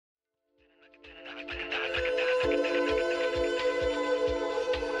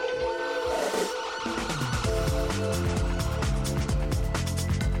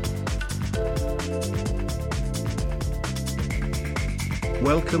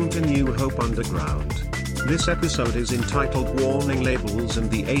Welcome to New Hope Underground. This episode is entitled Warning Labels and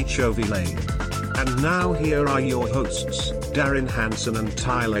the HOV Lane. And now here are your hosts, Darren Hanson and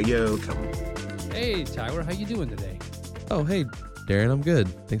Tyler Yoakum. Hey Tyler, how you doing today? Oh, hey Darren, I'm good.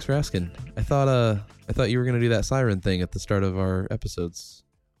 Thanks for asking. I thought you were going to do that siren thing at the start of our episodes.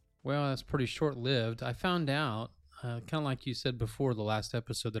 Well, that's pretty short-lived. I found out, kind of like you said before the last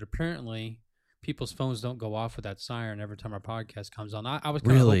episode, that apparently people's phones don't go off with that siren every time our podcast comes on. I was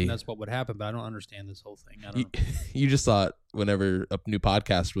kind of hoping that's what would happen, but I don't understand this whole thing. You just thought whenever a new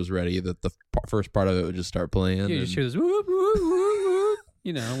podcast was ready that the first part of it would just start playing. Yeah, you just hear this whoop, whoop, whoop,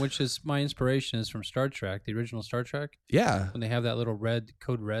 whoop, which is my inspiration is from Star Trek, the original Star Trek. Yeah. When they have that little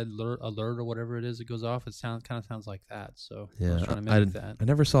code red alert or whatever it is that goes off, it kind of sounds like that. So yeah, I was trying to mimic that. I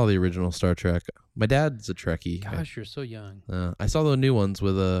never saw the original Star Trek. My dad's a Trekkie. Gosh, you're so young. I saw the new ones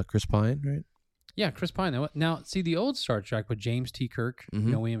with Chris Pine, right? Yeah, Chris Pine. Now, see the old Star Trek with James T. Kirk,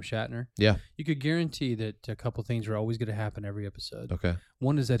 William Shatner. Yeah. You could guarantee that a couple things were always going to happen every episode. Okay.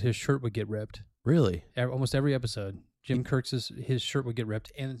 One is that his shirt would get ripped. Really? Almost every episode. Jim Kirk's his shirt would get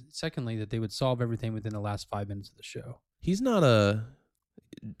ripped. And secondly, that they would solve everything within the last 5 minutes of the show. He's not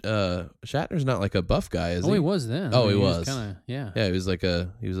Shatner's not like a buff guy, is he? Oh, he was then. Oh, he was. Yeah, he was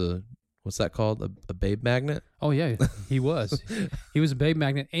a what's that called? A babe magnet? Oh, yeah, he was. He was a babe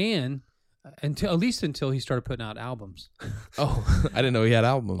magnet and... at least until he started putting out albums. Oh, I didn't know he had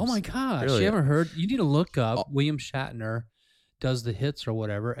albums. Oh my gosh. Really? You haven't heard? You need to look up William Shatner does the hits or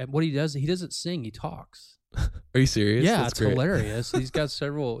whatever. And what he doesn't sing, he talks. Are you serious? Yeah, That's it's great. Hilarious. He's got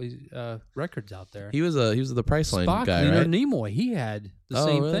several records out there. He was the Priceline Spock, guy, Leonard right? Nimoy, he had the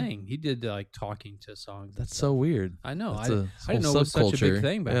same really? thing. He did like talking to songs. That's so weird. I know. I That's didn't know it was such a big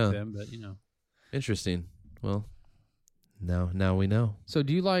thing back then, but Interesting. Well, now we know. So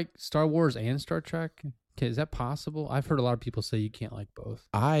do you like Star Wars and Star Trek? Okay, is that possible? I've heard a lot of people say you can't like both.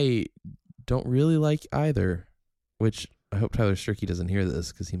 I don't really like either, which I hope Tyler Sturkey doesn't hear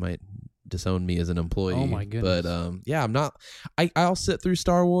this because he might disown me as an employee. Oh my goodness. But yeah, I'm not. I'll sit through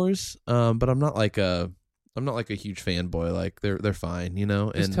Star Wars, but I'm not like a huge fanboy. Like they're fine,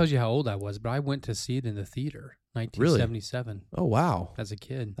 This And tells you how old I was, but I went to see it in the theater, 1977. oh wow, As a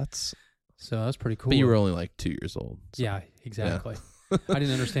kid. So that was pretty cool. But you were only like 2 years old. So. Yeah, exactly. I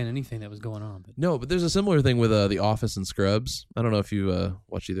didn't understand anything that was going on. But No, but there's a similar thing with The Office and Scrubs. I don't know if you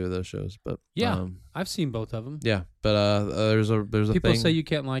watch either of those shows, but yeah, I've seen both of them. yeah. But there's a People thing. say you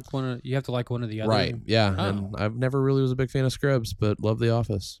can't like one. You have to like one or the other. Right? Yeah, Oh. and I've never really was a big fan of Scrubs, but love The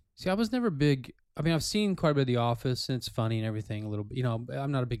Office. See, I was never big. I mean, I've seen quite a bit of The Office, and it's funny and everything. A little bit,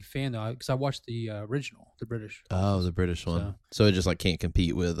 I'm not a big fan though, because I watched the original, the British. Oh, the British one. So it just like can't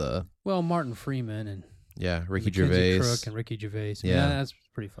compete with Well, Martin Freeman and Ricky Mackenzie Gervais. Crook and Ricky Gervais. Yeah. That's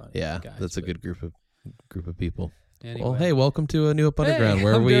pretty funny. Yeah, guys, that's a good group of people. Anyway. Well, hey, welcome to a New Up Underground, Hey,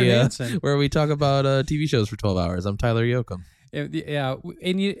 where I'm we Darren Hanson. where we talk about TV shows for 12 hours. I'm Tyler Yoakum. Yeah,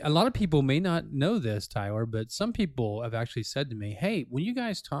 and a lot of people may not know this, Tyler, but some people have actually said to me, "Hey, when you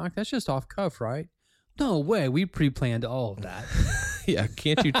guys talk, that's just off cuff, right?" No way, we pre-planned all of that. Yeah,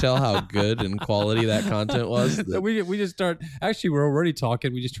 can't you tell how good and quality that content was? We just start. Actually, we're already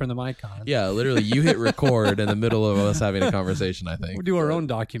talking. We just turn the mic on. Yeah, literally, you hit record in the middle of us having a conversation. I think We do our own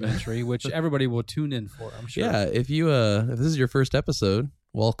documentary, which everybody will tune in for, I'm sure. Yeah, if this is your first episode,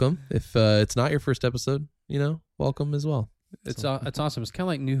 welcome. If it's not your first episode, welcome as well. It's awesome. It's kind of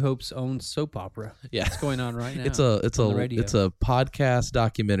like New Hope's own soap opera. Yeah, It's going on right now. It's on the radio. a podcast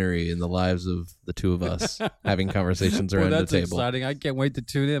documentary in the lives of the two of us having conversations around that's the table. exciting. I can't wait to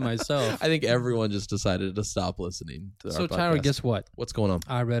tune in myself. I think everyone just decided to stop listening to our So, podcast. Tyler, guess what? What's going on?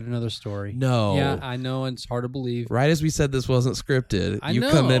 I read another story. No. Yeah, I know, and it's hard to believe. Right as we said this wasn't scripted, I you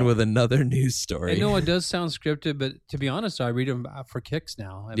know. come in with another news story. I know it does sound scripted, but to be honest, I read them for kicks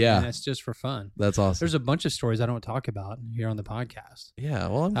now. Yeah. And it's just for fun. That's awesome. There's a bunch of stories I don't talk about here on the podcast. Yeah,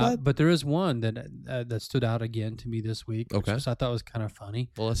 well, I'm glad. But there is one that stood out again to me this week, which Okay. I thought was kind of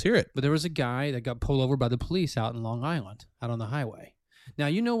funny. Well, let's hear it. But there was a guy that got pulled over by the police out in Long Island, out on the highway. Now,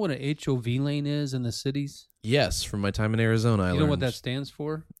 you know what an HOV lane is in the cities? Yes, from my time in Arizona, I You learned. know what that stands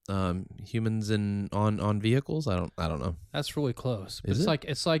for? Humans on vehicles. I don't know. That's really close. Is it?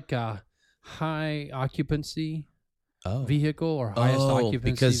 It's like a high occupancy Oh, vehicle or highest occupancy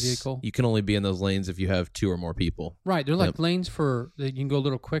because vehicle. you can only be in those lanes if you have 2 or more people. Right, they're like Yep. lanes that you can go a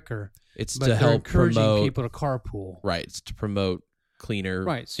little quicker. It's But to they're help encouraging promote. people to carpool. Right, it's to promote cleaner.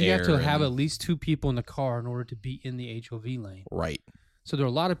 Right, so you have air to have and- at least 2 people in the car in order to be in the HOV lane. Right. So there are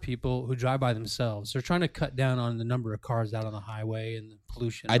a lot of people who drive by themselves. They're trying to cut down on the number of cars out on the highway and the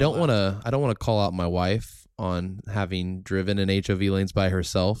pollution. I don't want to call out my wife on having driven in HOV lanes by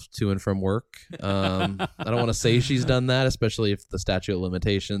herself to and from work. I don't want to say she's done that, especially if the statute of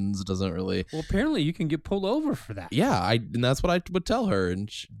limitations doesn't really. Well, apparently you can get pulled over for that. Yeah, and that's what I would tell her.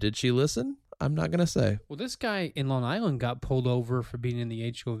 And did she listen? I'm not gonna say. Well, this guy in Long Island got pulled over for being in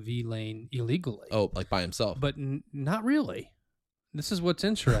the HOV lane illegally. Oh, like by himself? But not really. This is what's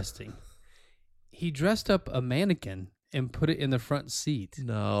interesting. He dressed up a mannequin and put it in the front seat.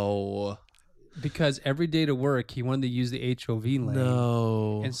 No. Because every day to work, he wanted to use the HOV lane.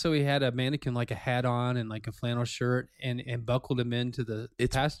 No. And so he had a mannequin, like a hat on and like a flannel shirt, and buckled him into the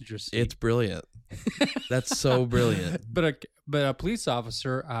passenger seat. It's brilliant. That's so brilliant. But a police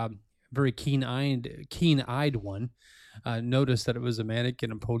officer, very keen-eyed one, noticed that it was a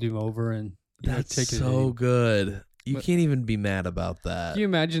mannequin and pulled him over. And that's so good. You can't even be mad about that. Can you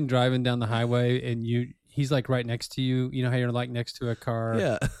imagine driving down the highway and he's like right next to you? You know how you're like next to a car?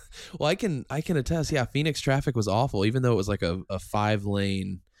 Yeah. Well, I can attest. Yeah, Phoenix traffic was awful. Even though it was like a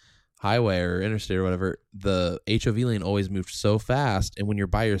 5-lane highway or interstate or whatever, the HOV lane always moved so fast. And when you're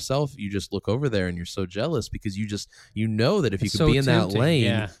by yourself, you just look over there and you're so jealous because you know that if you could be in that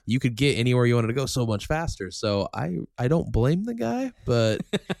lane, you could get anywhere you wanted to go so much faster. So I don't blame the guy, but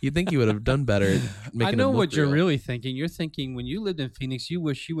you think you would have done better. I know what you're really thinking. You're thinking when you lived in Phoenix, you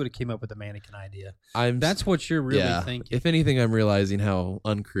wish you would have came up with a mannequin idea. That's what you're really thinking. If anything, I'm realizing how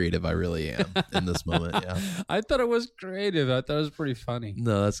uncreative I really am in this moment. Yeah. I thought it was creative. I thought it was pretty funny.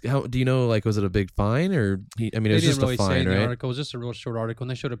 No, that's how. Do you know, like, was it a big fine or? It was just really a fine, right? The article. It was just a real short article,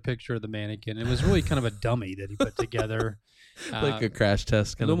 and they showed a picture of the mannequin. It was really kind of a dummy that he put together, like a crash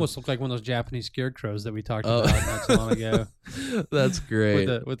test. It almost looked like one of those Japanese scarecrows that we talked about not so long ago. That's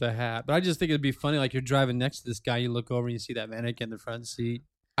great with a hat. But I just think it'd be funny, like you're driving next to this guy, you look over and you see that mannequin in the front seat.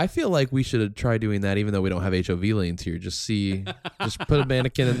 I feel like we should try doing that, even though we don't have HOV lanes here. Just put a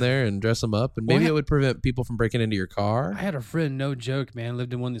mannequin in there and dress them up, and maybe it would prevent people from breaking into your car. I had a friend, no joke, man,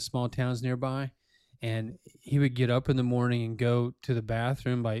 lived in one of the small towns nearby, and he would get up in the morning and go to the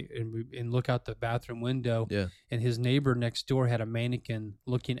bathroom and look out the bathroom window. Yeah. And his neighbor next door had a mannequin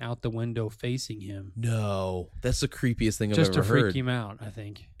looking out the window facing him. No, that's the creepiest thing I've ever heard. Just to freak him out, I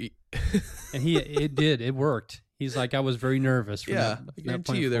think. And it worked. He's like, I was very nervous. I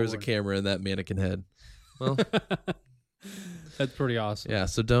guarantee you there was a camera in that mannequin head. Well, that's pretty awesome. Yeah,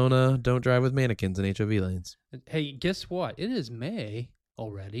 so don't drive with mannequins in HOV lanes. Hey, guess what? It is May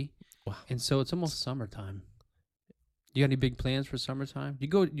already. Wow. And so it's almost summertime. You got any big plans for summertime? You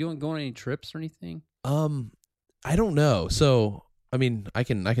don't go on any trips or anything? I don't know. So, I mean, I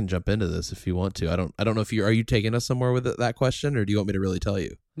can jump into this if you want to. I don't know if are you taking us somewhere with that question, or do you want me to really tell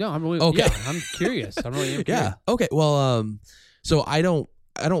you? No, I'm really okay. Yeah, I'm curious. I really am curious. Yeah. Okay. Well, so I don't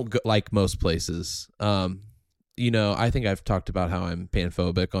go, like most places. I think I've talked about how I'm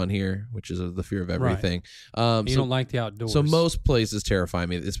panphobic on here, which is the fear of everything. Right. You don't like the outdoors. So most places terrify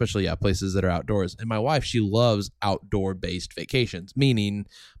me, especially places that are outdoors. And my wife, she loves outdoor-based vacations, meaning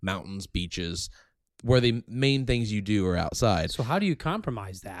mountains, beaches, where the main things you do are outside. So how do you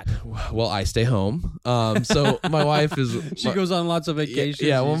compromise that? Well, I stay home. So my wife is... She goes on lots of vacations.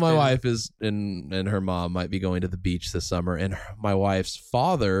 Yeah, well, my wife is, and her mom might be going to the beach this summer. And my wife's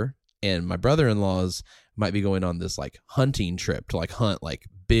father and my brother-in-law's might be going on this like hunting trip to like hunt like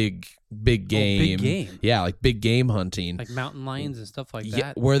big game. Big game. Yeah, like big game hunting. Like mountain lions and stuff like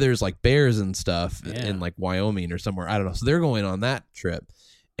that. Where there's like bears and stuff in like Wyoming or somewhere. I don't know. So they're going on that trip.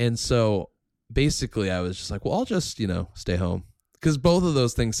 And so basically I was just like, well, I'll just, stay home. Because both of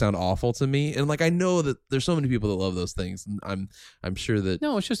those things sound awful to me, and like I know that there's so many people that love those things, and I'm sure that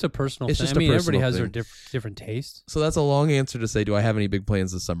no, it's just a personal thing. I mean, everybody has their different tastes. So that's a long answer to say, do I have any big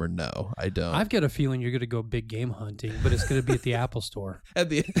plans this summer? No, I don't. I've got a feeling you're going to go big game hunting, but it's going to be at the Apple Store. At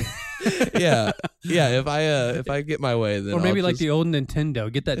the yeah. If I get my way, then or maybe like the old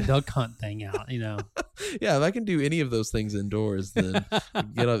Nintendo, get that duck hunt thing out. Yeah, if I can do any of those things indoors, then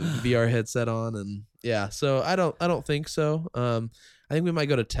get a VR headset on and. Yeah, so I don't think so. I think we might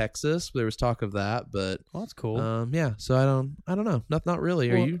go to Texas. There was talk of that, but that's cool. Yeah, so I don't know. Not really.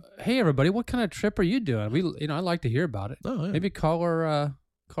 Are you? Hey, everybody, what kind of trip are you doing? I'd like to hear about it. Oh, yeah. Maybe call our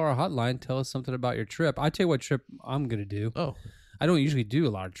hotline. Tell us something about your trip. I tell you what trip I'm gonna do. Oh, I don't usually do a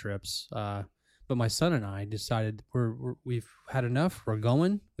lot of trips, but my son and I decided we've had enough. We're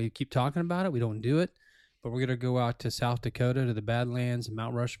going. We keep talking about it. We don't do it. But we're going to go out to South Dakota to the Badlands and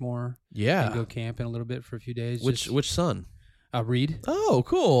Mount Rushmore. Yeah. And go camping a little bit for a few days. Which son? Reed. Oh,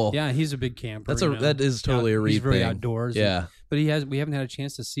 cool. Yeah, he's a big camper. That is totally a Reed He's very thing. outdoors. Yeah. But we haven't had a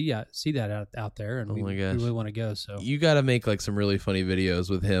chance to see that out there, and we really want to go. So you got to make like some really funny videos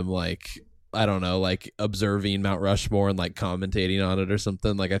with him, like I don't know, like observing Mount Rushmore and like commentating on it or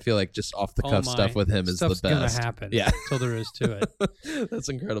something. Like I feel like just off the cuff stuff with him is the best. Stuff's gonna happen. Yeah, so there is to it. That's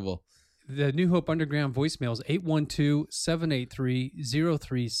incredible. The New Hope Underground voicemail is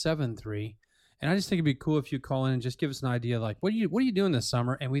 812-783-0373. And I just think it'd be cool if you call in and just give us an idea, like what are you doing this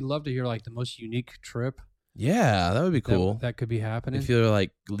summer? And we'd love to hear like the most unique trip. Yeah, that would be cool. That could be happening. If you're like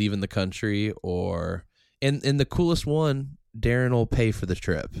leaving the country or and the coolest one, Darren will pay for the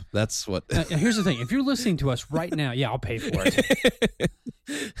trip. That's what. Here's the thing: if you're listening to us right now, yeah, I'll pay for it.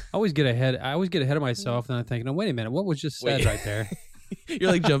 I always get ahead of myself, and I'm thinking, "Oh, wait a minute, what was just said right there?"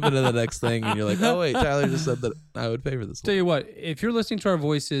 You're like jumping to the next thing, and you're like, "Oh wait, Tyler just said that I would pay for this." Tell you what, if you're listening to our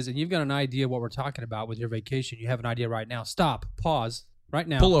voices and you've got an idea what we're talking about with your vacation, you have an idea right now. Stop, pause right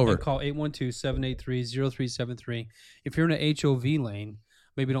now. Pull over. And call 812-783-0373. If you're in an HOV lane,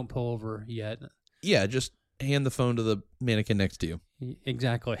 maybe don't pull over yet. Yeah, just hand the phone to the mannequin next to you.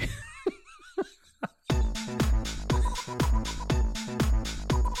 Exactly.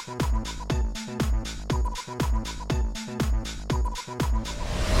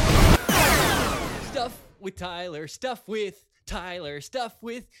 Stuff with Tyler, stuff with Tyler, stuff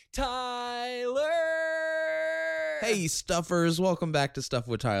with Tyler. Hey, stuffers, welcome back to Stuff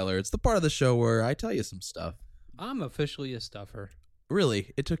with Tyler. It's the part of the show where I tell you some stuff. I'm officially a stuffer.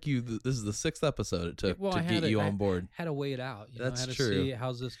 Really? It took you, this is the 6th episode it took to get you on board. I had to wait it out. That's I had to true. see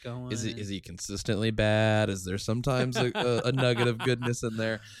how's this going. Is he consistently bad? Is there sometimes a nugget of goodness in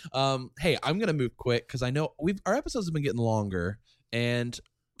there? Hey, I'm going to move quick because I know our episodes have been getting longer, and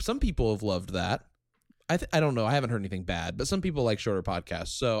some people have loved that. I don't know. I haven't heard anything bad, but some people like shorter podcasts,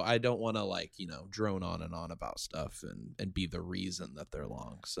 so I don't want to drone on and on about stuff and be the reason that they're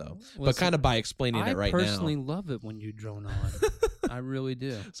long. So, but kind of by explaining it right now. I personally love it when you drone on. I really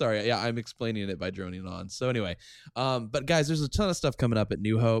do. Sorry, yeah, I'm explaining it by droning on. So anyway, but guys, there's a ton of stuff coming up at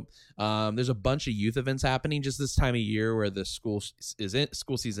New Hope. There's a bunch of youth events happening just this time of year where the school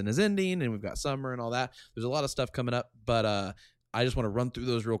season is ending and we've got summer and all that. There's a lot of stuff coming up, but I just want to run through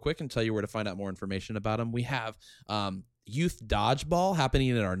those real quick and tell you where to find out more information about them. We have Youth Dodgeball happening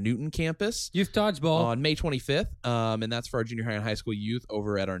at our Newton campus. Youth Dodgeball. On May 25th, and that's for our junior high and high school youth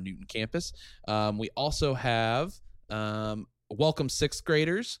over at our Newton campus. We also have Welcome 6th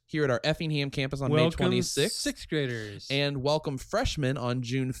graders here at our Effingham campus on May 26th. 6th graders. And Welcome Freshmen on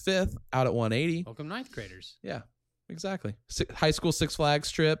June 5th out at 180. Welcome 9th graders. Yeah. Exactly. High school Six Flags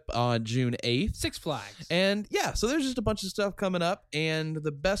trip on June 8th. Six Flags. And yeah, so there's just a bunch of stuff coming up. And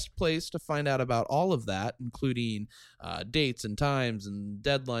the best place to find out about all of that, including dates and times and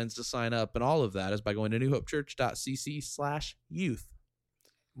deadlines to sign up and all of that, is by going to newhopechurch.cc/youth.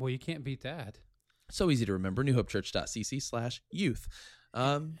 Well, you can't beat that. So easy to remember, newhopechurch.cc/youth.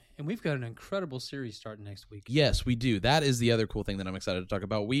 And we've got an incredible series starting next week. Yes, we do. That is the other cool thing that I'm excited to talk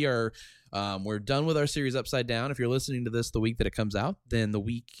about. We're done with our series Upside Down. If you're listening to this the week that it comes out, then the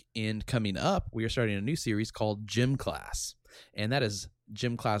weekend coming up, we are starting a new series called Gym Class. And that is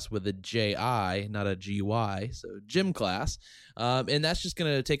Gym Class with a J-I, not a G-Y. So Gym Class. And that's just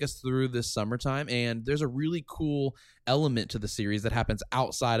going to take us through this summertime. And there's a really cool element to the series that happens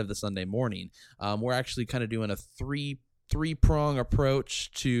outside of the Sunday morning. We're actually kind of doing a three-prong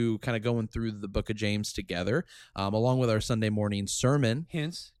approach to kind of going through the book of James together, along with our Sunday morning sermon.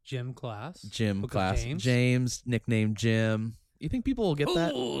 Hence, Gym Class. Gym Class. James, nicknamed Jim. You think people will get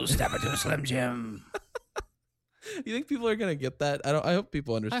that? Ooh, step into a Slim Jim. You think people are going to get that? I hope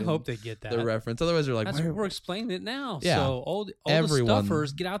people understand. I hope they get that. The reference. Otherwise, they're like, we're explaining it now. Yeah. So all the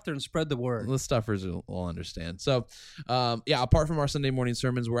stuffers, get out there and spread the word. The stuffers will understand. So, apart from our Sunday morning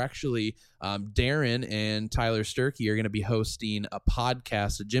sermons, we're actually, Darren and Tyler Sturkey are going to be hosting a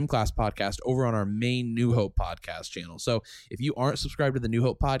podcast, a Gym Class podcast, over on our main New Hope podcast channel. So if you aren't subscribed to the New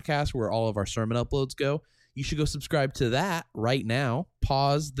Hope podcast, where all of our sermon uploads go, you should go subscribe to that right now.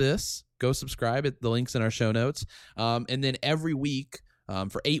 Pause this. Go subscribe. The link's in our show notes. And then every week,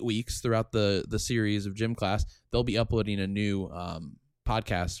 for 8 weeks throughout the series of Gym Class, they'll be uploading a new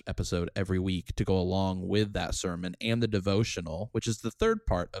podcast episode every week to go along with that sermon and the devotional, which is the third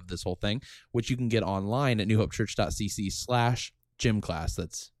part of this whole thing, which you can get online at newhopechurch.cc/gymclass.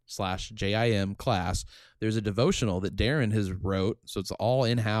 That's /JIM class. There's a devotional that Darren has wrote, so it's all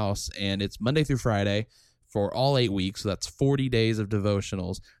in-house, and it's Monday through Friday, for all 8 weeks. So that's 40 days of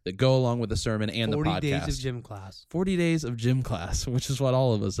devotionals that go along with the sermon and the podcast. 40 days of gym class. 40 days of gym class, which is what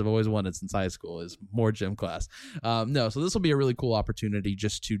all of us have always wanted since high school, is more gym class. So this will be a really cool opportunity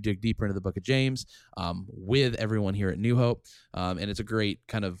just to dig deeper into the book of James with everyone here at New Hope. And it's a great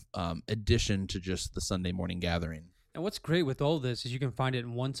kind of addition to just the Sunday morning gathering. And what's great with all this is you can find it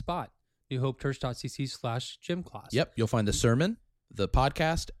in one spot, newhopechurch.cc/gym class. Yep, you'll find the sermon, the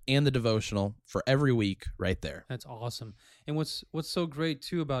podcast, and the devotional for every week right there. That's awesome. And what's so great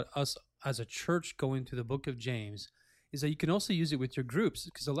too about us as a church going through the book of James is that you can also use it with your groups,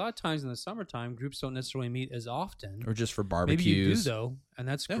 because a lot of times in the summertime groups don't necessarily meet as often, or just for barbecues. Maybe you do though, and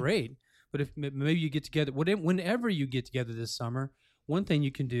that's great. But if maybe you get together, whenever you get together this summer, one thing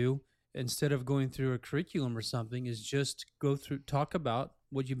you can do instead of going through a curriculum or something is just talk about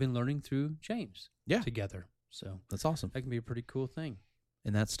what you've been learning through James together. So that's awesome. That can be a pretty cool thing.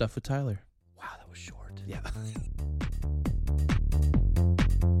 And that's Stuff with Tyler. Wow, that was short. Yeah.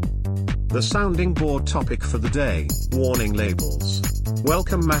 The sounding board topic for the day, warning labels.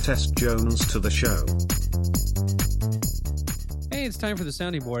 Welcome Matt S. Jones to the show. Hey, it's time for the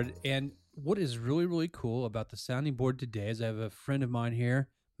sounding board. And what is really, really cool about the sounding board today is I have a friend of mine here,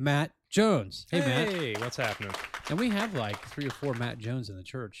 Matt Jones. Hey, Matt. Hey, what's happening? And we have like 3 or 4 Matt Jones in the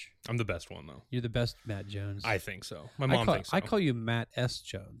church. I'm the best one, though. You're the best Matt Jones. I think so. My mom thinks so. I call you Matt S.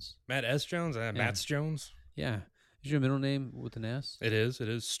 Jones. Matt S. Jones? Matt's Jones? Yeah. Is your middle name with an S? It is.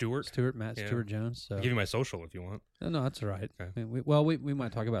 Stuart. Matt Stuart Jones. So. I'll give you my social if you want. No, that's all right. Okay. We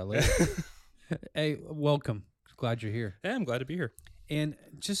might talk about it later. Hey, welcome. Glad you're here. Yeah, I'm glad to be here. And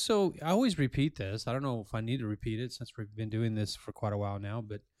just so, I always repeat this. I don't know if I need to repeat it since we've been doing this for quite a while now,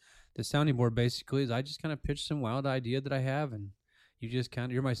 but the sounding board basically is I just kind of pitch some wild idea that I have, and you just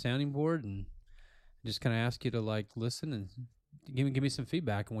you're my sounding board, and just kind of ask you to like listen and give me some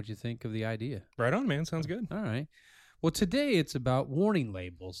feedback on what you think of the idea. Right on, man. Sounds good. All right. Well, today it's about warning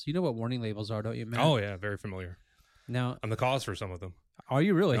labels. You know what warning labels are, don't you, Matt? Oh, yeah. Very familiar. Now, I'm the cause for some of them. Are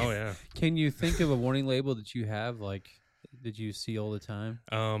you really? Oh, yeah. Can you think of a warning label that you have, like, that you see all the time?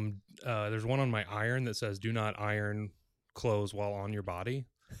 There's one on my iron that says, "Do not iron clothes while on your body."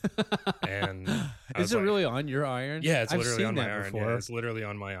 And is it really on your iron? Yeah, it's I've literally seen on my that iron. before. Yeah, it's literally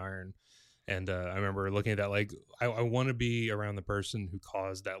on my iron. And I remember looking at that, like, I want to be around the person who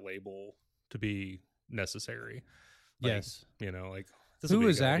caused that label to be necessary. Like, yes. You know, like, who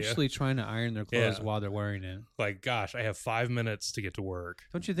is actually trying to iron their clothes while they're wearing it? Like, gosh, I have 5 minutes to get to work.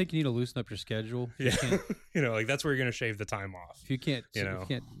 Don't you think you need to loosen up your schedule? Yeah. You know, like, that's where you're going to shave the time off. If you can't, if you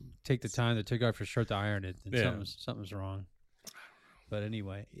can't take the time to take off your shirt to iron it, then something's wrong. But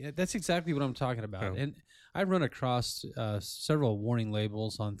anyway, that's exactly what I'm talking about. Oh. And I run across several warning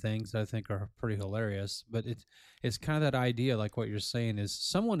labels on things that I think are pretty hilarious. But it's kind of that idea, like what you're saying, is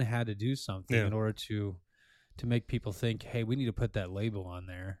someone had to do something in order to make people think, hey, we need to put that label on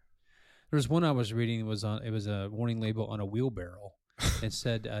there. There was one I was reading. It was a warning label on a wheelbarrow. It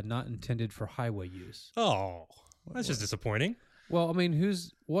said not intended for highway use. Oh, that's just disappointing. Well, I mean,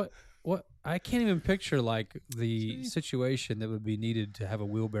 what? I can't even picture like the situation that would be needed to have a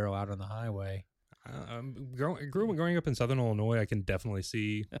wheelbarrow out on the highway. Growing up in Southern Illinois, I can definitely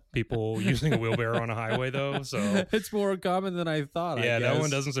see people using a wheelbarrow on a highway, though. So it's more common than I thought. Yeah, I guess. that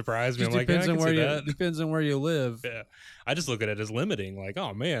one doesn't surprise me. Just I'm like, I can see that. Depends on where you live. Yeah, I just look at it as limiting. Like,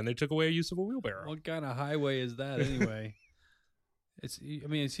 oh man, they took away use of a wheelbarrow. What kind of highway is that anyway? I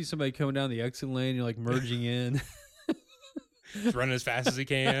see somebody coming down the exit lane. You're like merging in. He's running as fast as he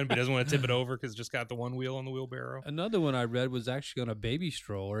can, but he doesn't want to tip it over because it's just got the one wheel on the wheelbarrow. Another one I read was actually on a baby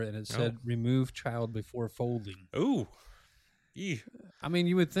stroller, and it said, remove child before folding. Ooh. I mean,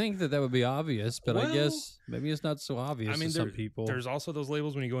 you would think that would be obvious, but I guess maybe it's not so obvious to some people. There's also those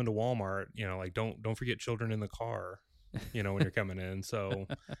labels when you go into Walmart, you know, like don't forget children in the car, you know, when you're coming in. So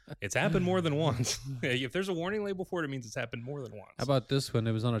it's happened more than once. If there's a warning label for it, it means it's happened more than once. How about this one?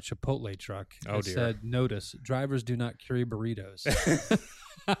 It was on a Chipotle truck. It said, notice, drivers do not carry burritos.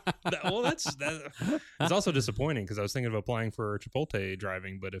 That's also disappointing because I was thinking of applying for Chipotle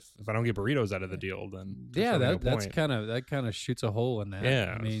driving, but if I don't get burritos out of the deal, then that kind of shoots a hole in that.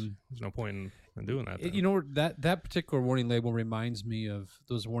 Yeah, I mean, there's no point in doing that. You know, that particular warning label reminds me of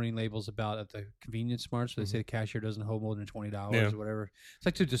those warning labels about at the convenience marts where they say the cashier doesn't hold more than $20 or whatever. It's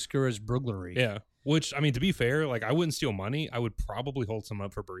like to discourage burglary. Yeah. Which, I mean, to be fair, like I wouldn't steal money. I would probably hold some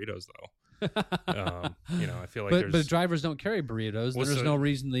up for burritos, though. You know, I feel like but drivers don't carry burritos. There's no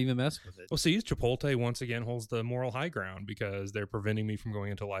reason to even mess with it. Well, see, Chipotle once again holds the moral high ground because they're preventing me from going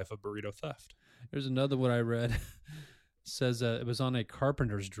into a life of burrito theft. There's another one I read. Says it was on a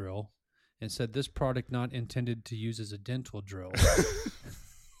carpenter's drill and said this product not intended to use as a dental drill.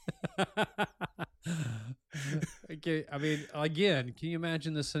 Okay, I mean, again, can you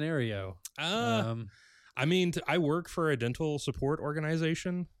imagine the scenario? I mean, I work for a dental support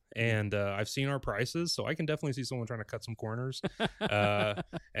organization, and I've seen our prices, so I can definitely see someone trying to cut some corners.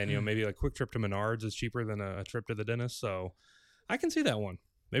 And maybe a quick trip to Menards is cheaper than a trip to the dentist, so I can see that one.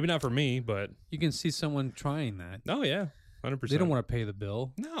 Maybe not for me, but you can see someone trying that. Oh yeah, 100%. They don't want to pay the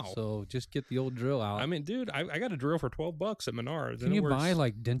bill. No, so just get the old drill out. I mean, dude, I got a drill for $12 at Menards. Can you buy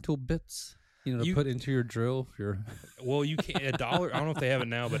like dental bits? To put into your drill. Well, you can $1. I don't know if they have it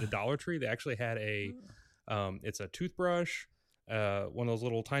now, but at Dollar Tree they actually had it's a toothbrush, one of those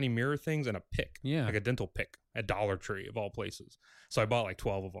little tiny mirror things, and a pick, like a dental pick at Dollar Tree of all places. So I bought like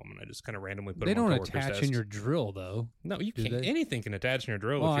 12 of them, and I just kind of randomly put them on coworkers' desks. They don't attach in your drill though. No, you can't. Anything can attach in your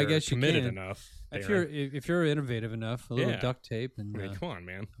drill well, if you're I guess committed you can. enough. If you're innovative enough, a little duct tape and come on,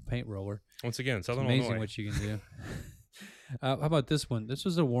 man, a paint roller. Once again, Southern Illinois. Amazing Illinois. what you can do. How about this one? This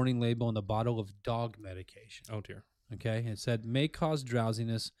was a warning label on the bottle of dog medication. Oh dear. Okay, it said may cause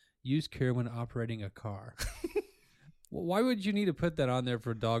drowsiness. Use care when operating a car. Well, why would you need to put that on there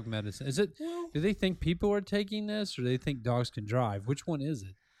for dog medicine? Is it? Do they think people are taking this, or do they think dogs can drive? Which one is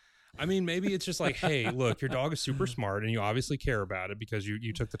it? I mean, maybe it's just like, hey, look, your dog is super smart, and you obviously care about it because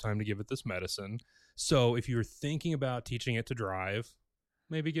you took the time to give it this medicine. So if you're thinking about teaching it to drive,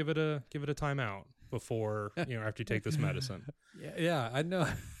 maybe give it a timeout before after you take this medicine. Yeah, I know.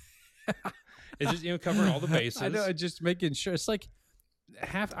 It's just covering all the bases. I know, just making sure. It's like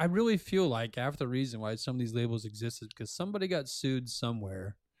I really feel like half the reason why some of these labels exist is because somebody got sued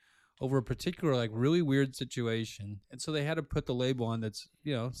somewhere over a particular like really weird situation, and so they had to put the label on that's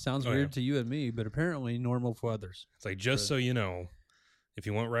sounds weird to you and me, but apparently normal for others. It's like, just so you know, if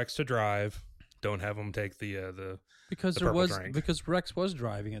you want Rex to drive, don't have him take the because the there purple was drink. Because Rex was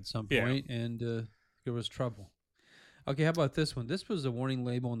driving at some point and there was trouble. Okay, how about this one? This was a warning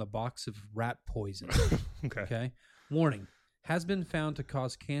label on the box of rat poison. Okay. Warning. Has been found to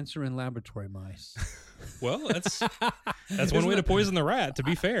cause cancer in laboratory mice. Well, that's one way to poison the rat. To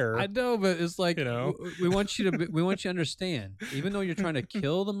be fair, I know, but it's like we want you to understand. Even though you're trying to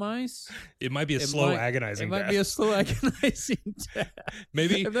kill the mice, it might be agonizing. It might be a slow agonizing death.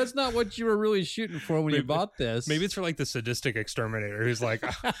 Maybe if that's not what you were really shooting for when you bought this. Maybe it's for like the sadistic exterminator who's like,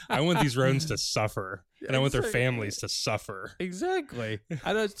 I want these rodents to suffer, and I want their families to suffer. Exactly.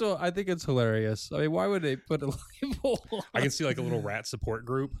 I think it's hilarious. I mean, why would they put a label on? I can see like a little rat support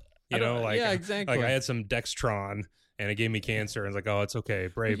group. Yeah, exactly. Like I had some Dextron and it gave me cancer. And it's like, oh, it's okay.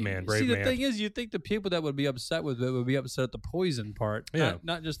 Brave man. See, the thing is, you think the people that would be upset with it would be upset at the poison part,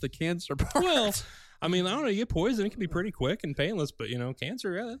 not just the cancer part. Well, I mean, I don't know. You get poison, it can be pretty quick and painless, but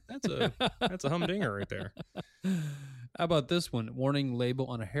cancer, that's a humdinger right there. How about this one? Warning label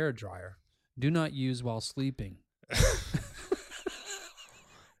on a hairdryer: do not use while sleeping.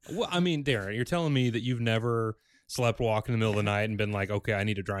 Well, I mean, Darren, you're telling me that you've never slept walk in the middle of the night and been like, okay, I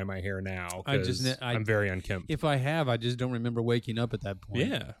need to dry my hair now because I'm very unkempt. If I have, I just don't remember waking up at that point.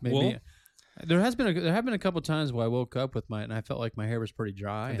 Yeah. Maybe there have been a couple times where I woke up and I felt like my hair was pretty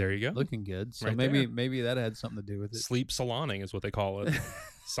dry. There you go. Looking good. So right maybe that had something to do with it. Sleep saloning is what they call it.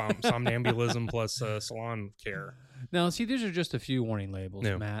 Somnambulism plus salon care. Now, see, these are just a few warning labels,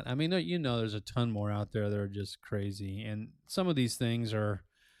 Yeah. Matt. I mean, there's a ton more out there that are just crazy. And some of these things are,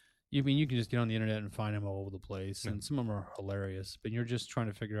 you can just get on the internet and find them all over the place. And some of them are hilarious. But you're just trying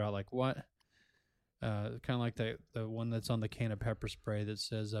to figure out, like, what? Kind of like the one that's on the can of pepper spray that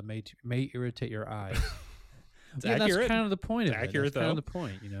says, may irritate your eyes. It's accurate. That's kind of the point of it. Accurate, that's kind though. of the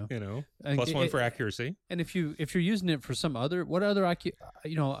point, Plus one for accuracy. And if you're using it for what other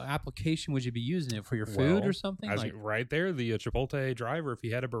application would you be using it for? Your food or something? Right there, the Chipotle driver, if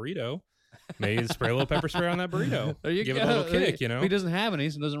he had a burrito, maybe spray a little pepper spray on that burrito. There you Give go. it a little kick, He doesn't have any,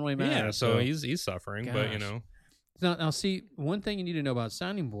 so it doesn't really matter. Yeah, so he's suffering, Gosh. but Now, see, one thing you need to know about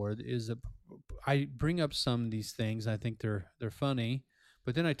sounding board is that I bring up some of these things. I think they're funny,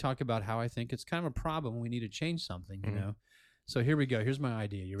 but then I talk about how I think it's kind of a problem. We need to change something, you know. So here we go. Here's my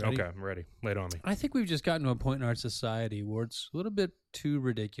idea. You ready? Okay, I'm ready. Lay it on me. I think we've just gotten to a point in our society where it's a little bit too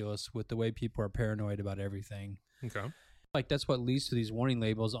ridiculous with the way people are paranoid about everything. Okay. Like that's what leads to these warning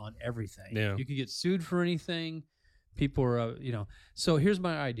labels on everything. Yeah. You could get sued for anything. People are, So here's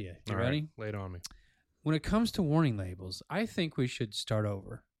my idea. You ready? Lay it on me. When it comes to warning labels, I think we should start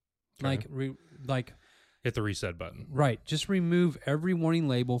over. Okay. Like hit the reset button. Right. Just remove every warning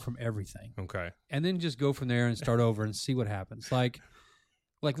label from everything. Okay. And then just go from there and start over and see what happens. Like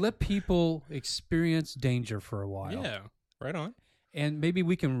let people experience danger for a while. Yeah. Right on. And maybe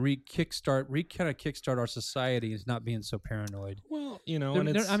we can kickstart our society as not being so paranoid. Well,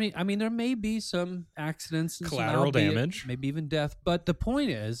 there may be some accidents and collateral damage, maybe even death. But the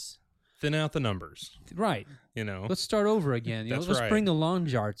point is, thin out the numbers. Right. You know, Let's start over again. That's let's right. bring the lawn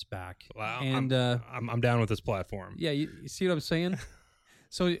jarts back. Wow, And I'm down with this platform. yeah, you see what I'm saying?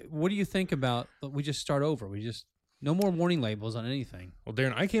 So what do you think about we just start over? No more warning labels on anything. Well,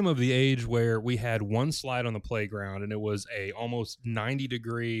 Darren, I came of the age where we had one slide on the playground, and it was a almost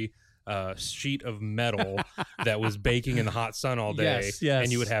 90-degree sheet of metal that was baking in the hot sun all day. Yes.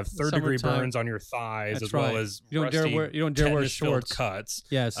 And you would have third-degree Summertime. burns on your thighs, That's as well right. as You don't dare rusty, wear tetanus-filled shorts. cuts.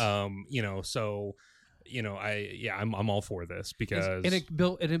 Yes. So. I'm all for this because and it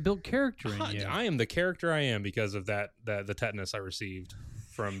built character in you. I am the character I am because of the tetanus I received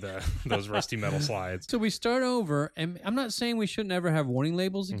from those rusty metal slides. So we start over, and I'm not saying we shouldn't ever have warning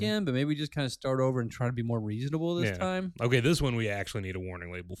labels again, but maybe we just kind of start over and try to be more reasonable this time. Okay, this one we actually need a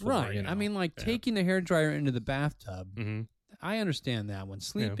warning label for. Right. You know? I mean, like taking the hairdryer into the bathtub. Mm-hmm. I understand that one.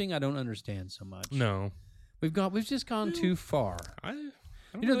 Sleeping, I don't understand so much. No, we've just gone too far. I don't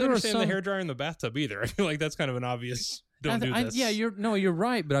there really are understand some the hairdryer in the bathtub either. I feel like that's kind of an obvious. Don't do this. Yeah, you're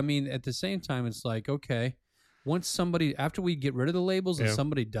right, but I mean, at the same time, it's like okay, after we get rid of the labels and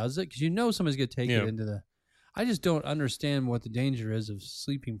somebody does it, because somebody's gonna take it into the. I just don't understand what the danger is of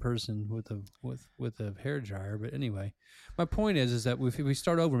sleeping person with a hairdryer. But anyway, my point is that if we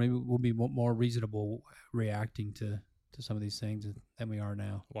start over, maybe we'll be more reasonable reacting to some of these things than we are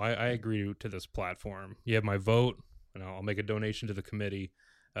now. Well, I agree to this platform. You have my vote, and I'll make a donation to the committee.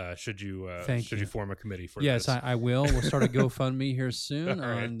 Should you form a committee for yes, this? I will. We'll start a GoFundMe here soon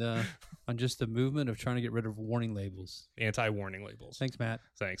on just the movement of trying to get rid of warning labels. Anti-warning labels. Thanks, Matt.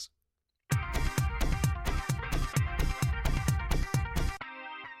 Thanks.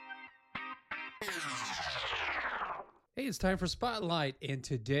 Hey, it's time for Spotlight, and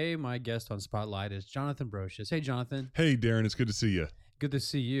today my guest on Spotlight is Jonathan Brocious. Hey, Jonathan. Hey, Darren. It's good to see you. Good to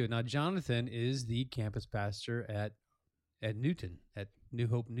see you. Now, Jonathan is the campus pastor at Newton, at New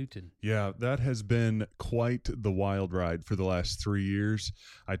Hope Newton. Yeah, that has been quite the wild ride for the last 3 years.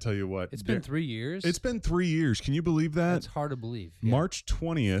 I tell you what. It's been 3 years? It's been 3 years. Can you believe that? That's hard to believe. Yeah. March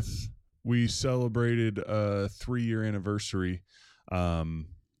 20th, we celebrated a 3-year anniversary,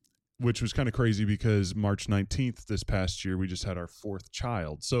 which was kind of crazy because March 19th this past year, we just had our 4th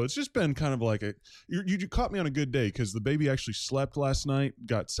child. So it's just been kind of like you caught me on a good day because the baby actually slept last night,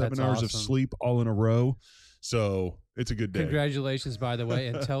 got 7 hours of sleep all in a row. So it's a good day. Congratulations, by the way,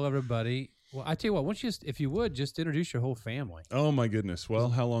 and tell everybody. Well, I tell you what, if you would, just introduce your whole family. Oh, my goodness. Well,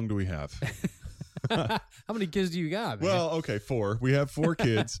 how long do we have? How many kids do you got, man? Well, okay, 4. We have 4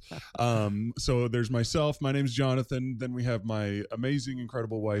 kids. So there's myself. My name's Jonathan. Then we have my amazing,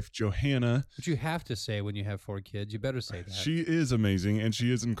 incredible wife, Johanna. But you have to say when you have 4 kids. You better say that. She is amazing, and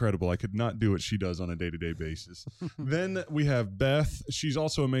she is incredible. I could not do what she does on a day-to-day basis. Then we have Beth. She's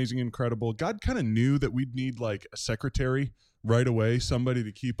also amazing, incredible. God kind of knew that we'd need like a secretary right away, somebody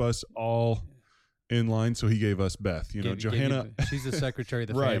to keep us all in line, so he gave us Beth. Johanna. She's the secretary of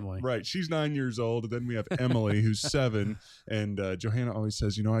the right, family. Right. She's 9 years old. And then we have Emily, who's 7. And Johanna always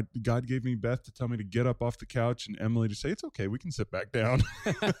says, God gave me Beth to tell me to get up off the couch, and Emily to say, it's okay, we can sit back down.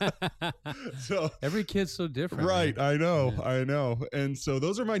 So every kid's so different. Right. Man. I know. And so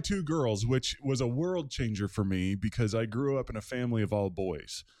those are my 2 girls, which was a world changer for me because I grew up in a family of all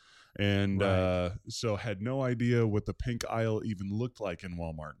boys. And so had no idea what the pink aisle even looked like in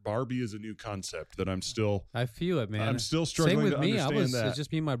Walmart. Barbie is a new concept that I feel it, man. I'm still struggling Same with to me. understand that. It's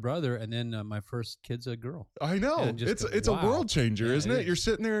just me and my brother, and then my first kid's a girl. I know. It's a world changer, isn't it? You're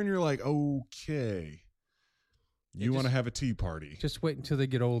sitting there and you're like, okay. You want to have a tea party. Just wait until they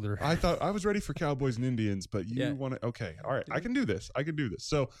get older. I thought I was ready for Cowboys and Indians, but you want to, okay. All right. I can do this.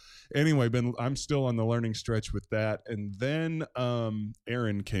 So anyway, I'm still on the learning stretch with that. And then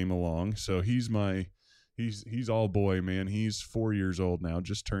Aaron came along. So he's all boy, man. He's 4 years old now.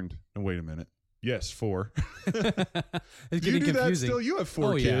 Just turned, wait a minute. Yes, 4. It's do you do confusing. that still? You have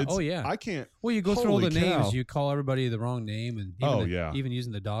 4 kids. Oh, yeah. I can't. Well, you go through all the Holy cow. names. You call everybody the wrong name. And even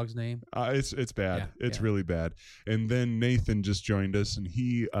using the dog's name. It's bad. Yeah, it's really bad. And then Nathan just joined us, and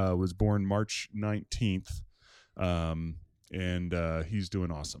he was born March 19th. And he's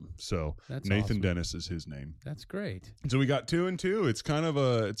doing awesome. So That's Nathan awesome. Dennis is his name. That's great. So we got 2 and 2. It's kind of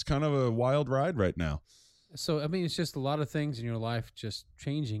a wild ride right now. So, I mean, it's just a lot of things in your life just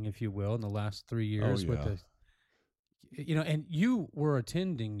changing, if you will, in the last 3 years. Oh, yeah. And you were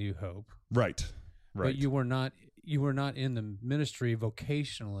attending New Hope. Right. But you were not in the ministry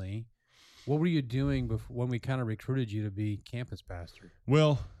vocationally. What were you doing when we kind of recruited you to be campus pastor?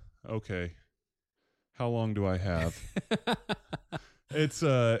 Well, okay. How long do I have? It's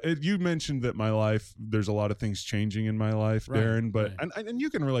you mentioned that my life, there's a lot of things changing in my life, Darren, but and you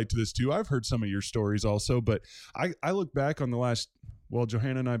can relate to this too. I've heard some of your stories also, but I look back on the last Well,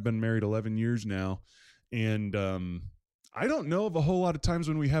 Johanna and I have been married 11 years now, and I don't know of a whole lot of times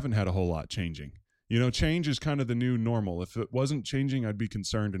when we haven't had a whole lot changing. You know, change is kind of the new normal. If it wasn't changing, I'd be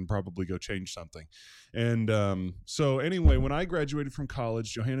concerned and probably go change something. And so anyway, when I graduated from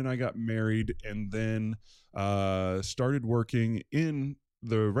college, Johanna and I got married, and then started working in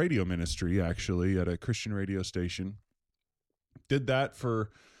the radio ministry, actually, at a Christian radio station. Did that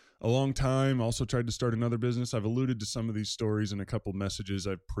for a long time. Also tried to start another business. I've alluded to some of these stories in a couple messages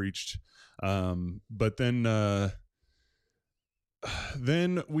I've preached. But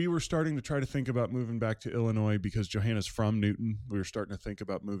then we were starting to try to think about moving back to Illinois because Johanna's from Newton. We were starting to think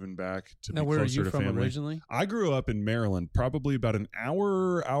about moving back to be closer to family. Now, where are you from originally? I grew up in Maryland, probably about an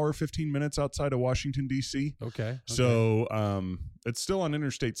hour, 15 minutes outside of Washington, D.C. Okay. So it's still on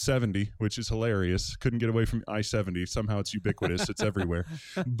Interstate 70, which is hilarious. Couldn't get away from I-70. Somehow it's ubiquitous. It's everywhere.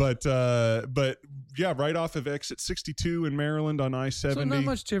 But yeah, right off of exit 62 in Maryland on I-70. So not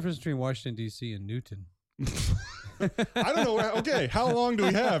much difference between Washington, D.C. and Newton. I don't know. Okay, how long do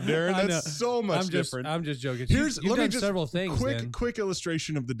we have, Darren? That's so much different. I'm just joking. You've done several things. Quick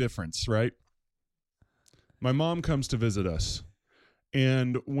illustration of the difference, right? My mom comes to visit us,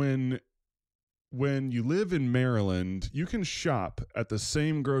 and when you live in Maryland, you can shop at the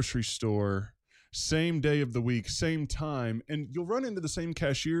same grocery store, same day of the week, same time, and you'll run into the same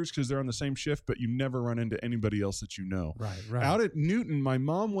cashiers because they're on the same shift, but you never run into anybody else that you know. Right. Out at Newton, my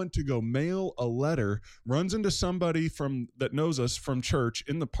mom went to go mail a letter, runs into somebody that knows us from church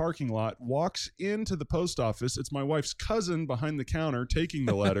in the parking lot, walks into the post office. It's my wife's cousin behind the counter taking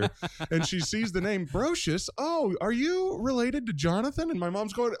the letter, and she sees the name Brocious. Oh, are you related to Jonathan? And my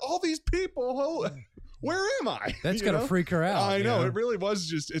mom's going, all these people, where am I? That's going to freak her out. I know. It really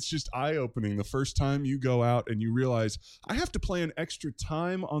was it's just eye-opening the first time you go out and you realize I have to plan extra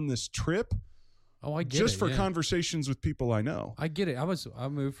time on this trip. Oh, I get just for conversations with people I know. I get it. I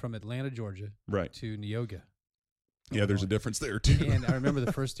moved from Atlanta, Georgia to Neoga. Yeah, there's a difference there too. And I remember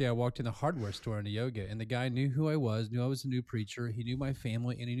the first day I walked in the hardware store in Neoga, and the guy knew who I was, knew I was a new preacher. He knew my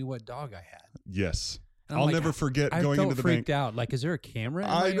family, and he knew what dog I had. Yes. I'll never forget going into the bank. I felt freaked out. Like, is there a camera?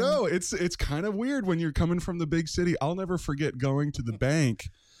 I know. It's kind of weird when you're coming from the big city. I'll never forget going to the bank.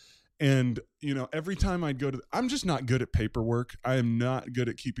 And, every time I'd go I'm just not good at paperwork. I am not good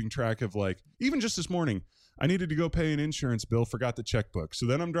at keeping track of, even just this morning, I needed to go pay an insurance bill, forgot the checkbook. So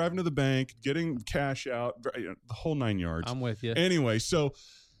then I'm driving to the bank, getting cash out, the whole 9 yards. I'm with you. Anyway, so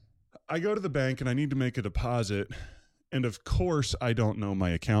I go to the bank and I need to make a deposit. And of course, I don't know my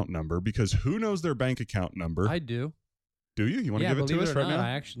account number because who knows their bank account number? I do. Do you? You want to give it to us right now?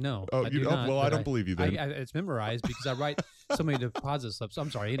 I actually no. Oh, you don't? Well, I don't believe you then. It's memorized because I write so many deposit slips.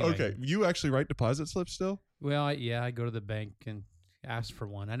 I'm sorry. Anyway. Okay, you actually write deposit slips still? Well, I go to the bank and ask for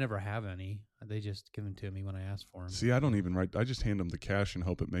one. I never have any. They just give them to me when I ask for them. See, I don't even write. I just hand them the cash and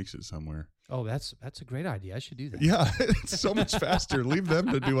hope it makes it somewhere. Oh, that's a great idea. I should do that. Yeah, it's so much faster. Leave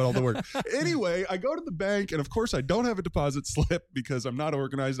them to do all the work. Anyway, I go to the bank, and of course, I don't have a deposit slip because I'm not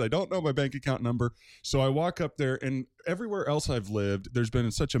organized. I don't know my bank account number. So I walk up there, and everywhere else I've lived, there's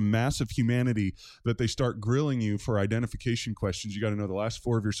been such a massive humanity that they start grilling you for identification questions. You got to know the last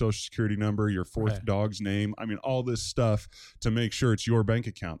four of your social security number, your fourth dog's name. I mean, all this stuff to make sure it's your bank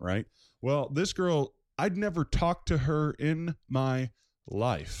account, right? Well, this girl, I'd never talked to her in my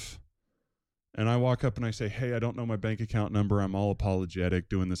life. And I walk up and I say, hey, I don't know my bank account number. I'm all apologetic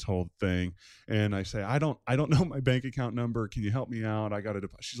doing this whole thing. And I say, I don't know my bank account number. Can you help me out? I got to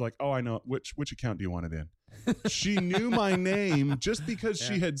deposit. She's like, oh, I know. Which account do you want it in? She knew my name just because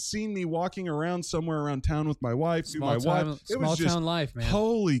she had seen me walking around somewhere around town with my wife. Small town life, man.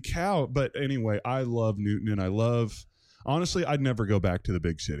 Holy cow. But anyway, I love Newton, and honestly, I'd never go back to the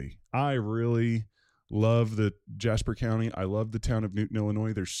big city. I really love the Jasper County. I love the town of Newton,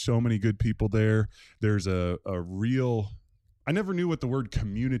 Illinois. There's so many good people there. There's a real, I never knew what the word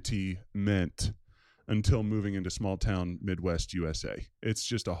community meant until moving into small town Midwest USA. It's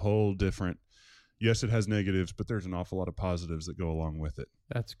just a whole different, yes, it has negatives, but there's an awful lot of positives that go along with it.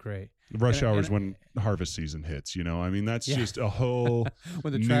 That's great. Rush hours when harvest season hits, I mean, that's just a whole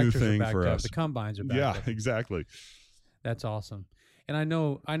when the new thing are for up, us. The combines are back up. Yeah, exactly. That's awesome. And I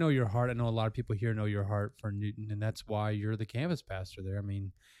know your heart. I know a lot of people here know your heart for Newton, and that's why you're the campus pastor there. I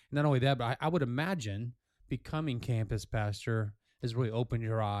mean, not only that, but I would imagine becoming campus pastor has really opened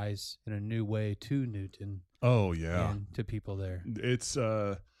your eyes in a new way to Newton. Oh, yeah. And to people there.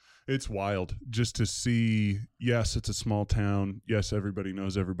 It's wild just to see, yes, it's a small town. Yes, everybody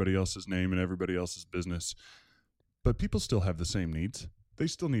knows everybody else's name and everybody else's business. But people still have the same needs. They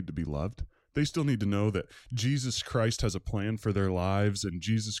still need to be loved. They still need to know that Jesus Christ has a plan for their lives, and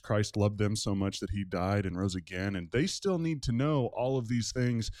Jesus Christ loved them so much that he died and rose again. And they still need to know all of these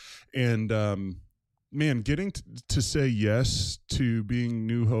things. And, man, getting to say yes to being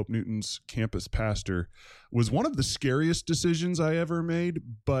New Hope Newton's campus pastor was one of the scariest decisions I ever made,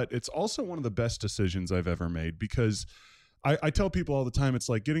 but it's also one of the best decisions I've ever made, because I tell people all the time, it's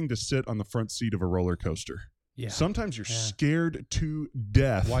like getting to sit on the front seat of a roller coaster. Yeah. Sometimes you're scared to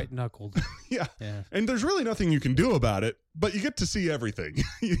death. White knuckled. Yeah. And there's really nothing you can do about it, but you get to see everything.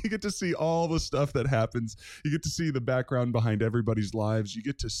 You get to see all the stuff that happens. You get to see the background behind everybody's lives. You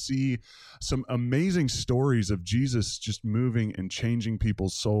get to see some amazing stories of Jesus just moving and changing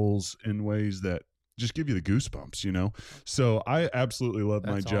people's souls in ways that just give you the goosebumps, you know? So I absolutely love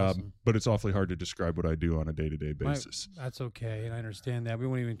my job, but it's awfully hard to describe what I do on a day-to-day basis. That's okay, and I understand that. We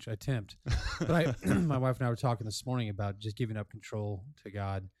won't even attempt. But my wife and I were talking this morning about just giving up control to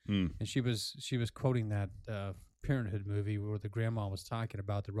God, and she was quoting that Parenthood movie where the grandma was talking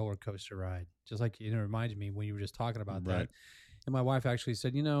about the roller coaster ride, just like it reminded me when you were just talking about that. And my wife actually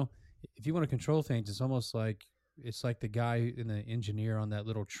said, you know, if you want to control things, it's almost like the guy and the engineer on that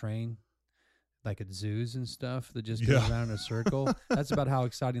little train, like at zoos and stuff, that just goes around in a circle. That's about how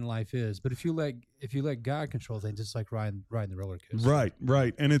exciting life is. But if you let God control things, it's like riding the roller coaster.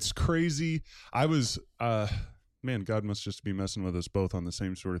 Right. And it's crazy. I was man, God must just be messing with us both on the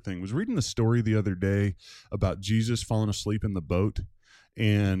same sort of thing. I was reading the story the other day about Jesus falling asleep in the boat,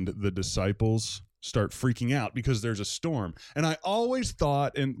 and the disciples start freaking out because there's a storm. And I always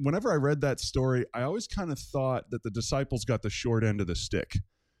thought, and whenever I read that story, I always kind of thought that the disciples got the short end of the stick.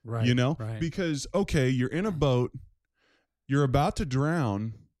 Right. You know, right. Because, okay, you're in a boat, you're about to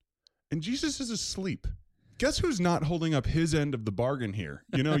drown, and Jesus is asleep. Guess who's not holding up his end of the bargain here?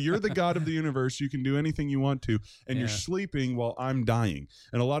 You know, you're the God of the universe. You can do anything you want to, and you're sleeping while I'm dying.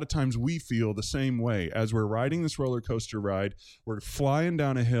 And a lot of times we feel the same way as we're riding this roller coaster ride. We're flying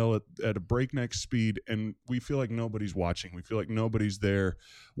down a hill at a breakneck speed, and we feel like nobody's watching. We feel like nobody's there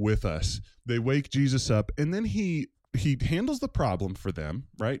with us. They wake Jesus up, and then he handles the problem for them,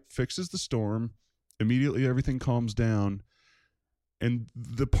 right? Fixes the storm. Immediately everything calms down. And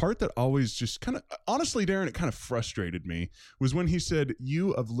the part that always just kind of, honestly, Darren, it kind of frustrated me was when he said,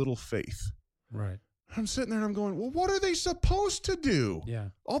 "You of little faith." Right. I'm sitting there and I'm going, well, what are they supposed to do? Yeah.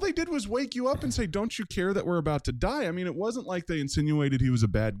 All they did was wake you up and say, "Don't you care that we're about to die?" I mean, it wasn't like they insinuated he was a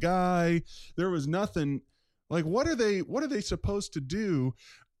bad guy. There was nothing. Like, what are they supposed to do?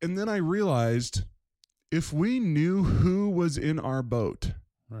 And then I realized, if we knew who was in our boat,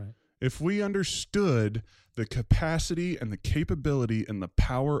 right, if we understood the capacity and the capability and the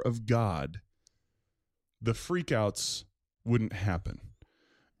power of God, the freakouts wouldn't happen.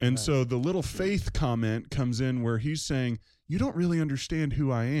 And so the little faith comment comes in where he's saying, you don't really understand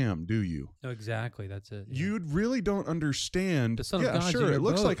who I am, do you? No, exactly. That's it. Yeah. You really don't understand. The Son of God's sure, in your it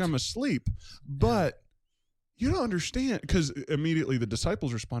looks boat. like I'm asleep, but you don't understand. Because immediately the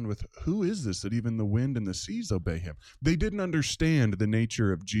disciples respond with, who is this that even the wind and the seas obey him? They didn't understand the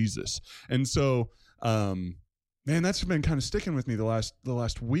nature of Jesus. And so, man, that's been kind of sticking with me the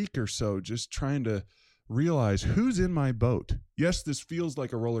last week or so, just trying to realize who's in my boat. Yes, this feels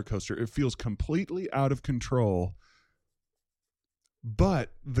like a roller coaster. It feels completely out of control.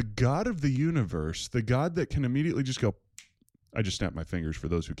 But the God of the universe, the God that can immediately just go, I just snapped my fingers for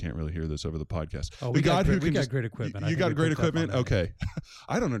those who can't really hear this over the podcast. Oh, we got great equipment. You got great equipment? Okay.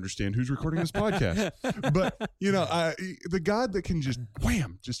 I don't understand who's recording this podcast. But, the God that can just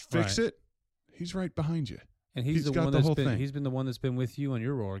wham, just fix it, he's right behind you. And he's the one he's been the one that's been with you on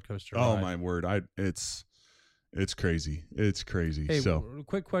your roller coaster ride. Oh, my word. It's crazy. It's crazy. Hey, so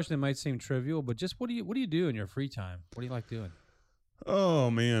quick question that might seem trivial, but just what do you do in your free time? What do you like doing? Oh,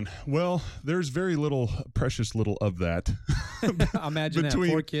 man. Well, there's very precious little of that. Imagine that,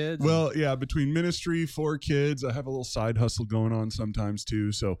 4 kids. Well, yeah, between ministry, 4 kids, I have a little side hustle going on sometimes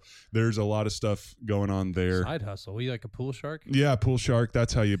too. So there's a lot of stuff going on there. Side hustle? Are you like a pool shark? Yeah, pool shark.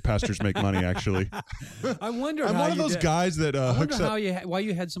 That's how you pastors make money, actually. I wonder I'm how one of those guys that hooks up. Why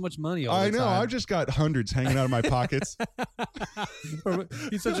you had so much money all I the know. time. I've just got hundreds hanging out of my pockets.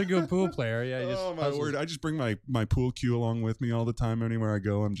 He's such a good pool player. Yeah. Oh, my word. I just bring my pool cue along with me all the time. Anywhere I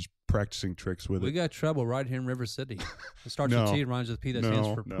go, I'm just practicing tricks with it. We got trouble right here in River City. It starts with T and rhymes with P. That stands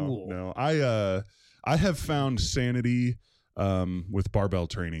for pool. No, I have found sanity with barbell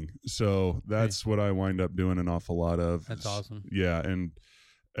training, so that's what I wind up doing an awful lot of. That's awesome. Yeah, and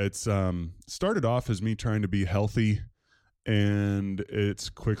it's started off as me trying to be healthy, and it's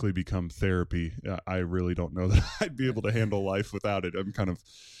quickly become therapy. I really don't know that I'd be able to handle life without it. I'm kind of,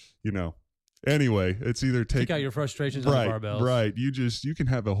 Anyway, it's either take out your frustrations on the barbells. Right. You can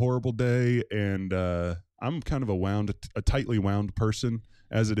have a horrible day, and I'm kind of a tightly wound person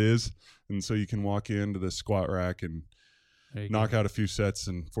as it is, and so you can walk into the squat rack and knock out a few sets,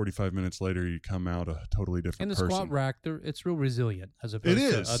 and 45 minutes later you come out a totally different person. In the squat rack, it's real resilient as opposed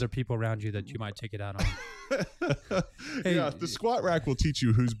to other people around you that you might take it out on. Yeah, the squat rack will teach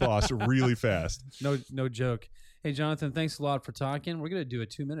you who's boss really fast. No joke. Hey, Jonathan, thanks a lot for talking. We're going to do a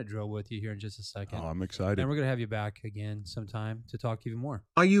 2-minute drill with you here in just a second. Oh, I'm excited. And we're going to have you back again sometime to talk even more.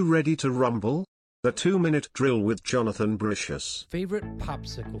 Are you ready to rumble? The 2-minute drill with Jonathan Bricious. Favorite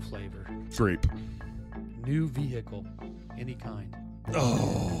popsicle flavor? Grape. New vehicle, any kind?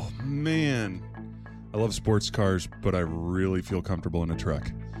 Oh, man. I love sports cars, but I really feel comfortable in a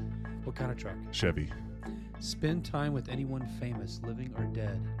truck. What kind of truck? Chevy. Spend time with anyone famous, living or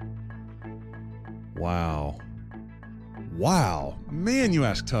dead? Wow. Man, you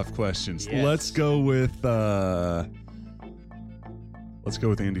ask tough questions. Yes. Let's go with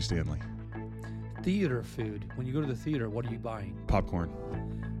Andy Stanley. Theater food. When you go to the theater, what are you buying? Popcorn.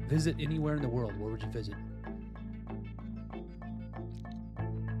 Visit anywhere in the world. Where would you visit?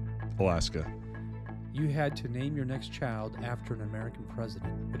 Alaska. You had to name your next child after an American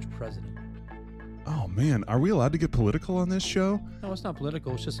president. Which president? Oh, man. Are we allowed to get political on this show? No, it's not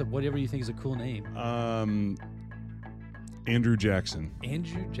political. It's just whatever you think is a cool name. Andrew Jackson.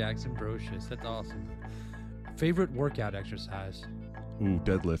 Andrew Jackson Brocious. That's awesome. Favorite workout exercise? Ooh,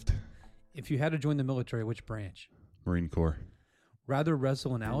 deadlift. If you had to join the military, which branch? Marine Corps. Rather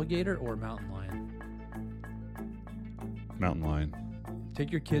wrestle an alligator or a mountain lion? Mountain lion.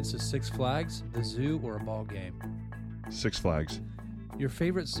 Take your kids to Six Flags, the zoo, or a ball game? Six Flags. Your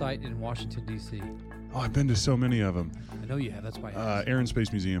favorite site in Washington, D.C.? Oh, I've been to so many of them. I know you have. That's why I asked. Air and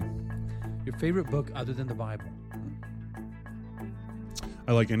Space Museum. Your favorite book other than the Bible?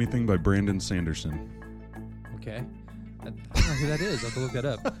 I like anything by Brandon Sanderson. Okay. I don't know who that is. I'll have to look that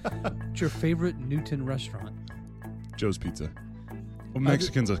up. What's your favorite Newton restaurant? Joe's Pizza. Well,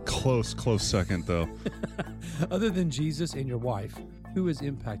 Mexican's a close second, though. Other than Jesus and your wife, who has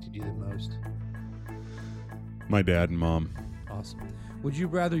impacted you the most? My dad and mom. Awesome. Would you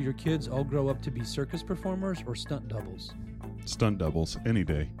rather your kids all grow up to be circus performers or stunt doubles? Stunt doubles, any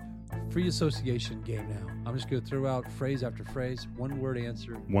day. Free association game now. I'm just going to throw out phrase after phrase, one-word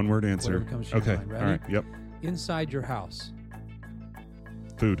answer. One-word answer. Whatever comes to your Okay, mind. Ready? all right, yep. Inside your house.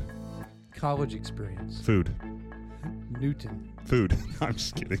 Food. College experience. Food. Newton. Food. I'm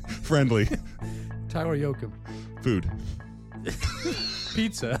just kidding. Friendly. Tyler Yoakum. Food.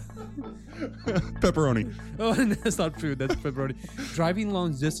 Pizza. Pepperoni. Oh, that's not food. That's pepperoni. Driving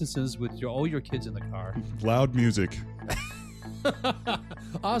long distances with all your kids in the car. Loud music.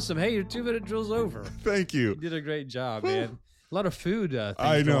 Awesome. Hey, your 2-minute drill's over. Thank you. You did a great job, man. A lot of food things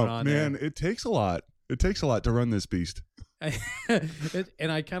I know, going on man. there. It takes a lot. It takes a lot to run this beast.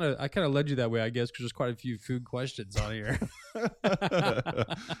 And I kind of led you that way, I guess, because there's quite a few food questions on here.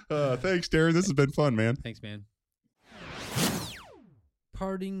 Thanks, Darren. This has been fun, man. Thanks, man.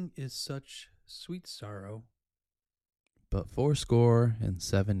 Parting is such sweet sorrow. But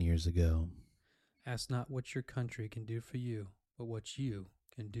 77 years ago. Ask not what your country can do for you, but what you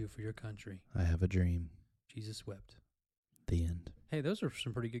can do for your country. I have a dream. Jesus wept. The end. Hey, those are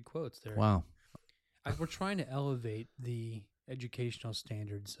some pretty good quotes there. Wow. We're trying to elevate the educational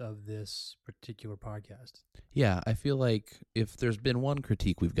standards of this particular podcast. Yeah, I feel like if there's been one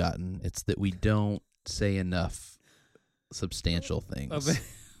critique we've gotten, it's that we don't say enough substantial things.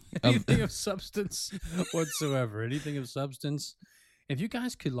 Anything of substance whatsoever. Anything of substance. If you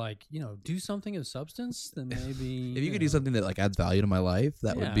guys could, do something of substance, then maybe... If you could do something that, adds value to my life,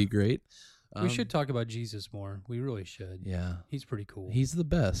 that would be great. We should talk about Jesus more. We really should. Yeah. He's pretty cool. He's the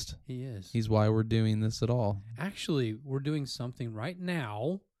best. He is. He's why we're doing this at all. Actually, we're doing something right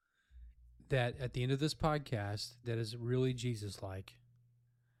now that at the end of this podcast that is really Jesus-like.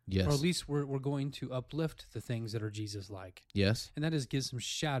 Yes. Or at least we're going to uplift the things that are Jesus-like. Yes. And that is give some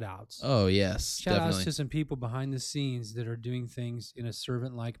shout-outs. Oh, yes. Shout-outs to some people behind the scenes that are doing things in a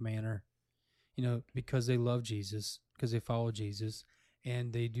servant-like manner, because they love Jesus, because they follow Jesus,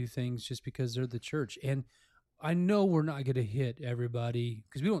 and they do things just because they're the church. And I know we're not going to hit everybody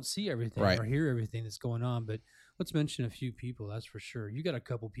because we don't see everything or hear everything that's going on, but let's mention a few people, that's for sure. You got a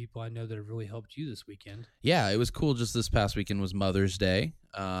couple people I know that have really helped you this weekend. Yeah, it was cool. Just this past weekend was Mother's Day,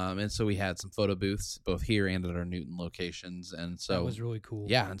 and so we had some photo booths both here and at our Newton locations, and so that was really cool.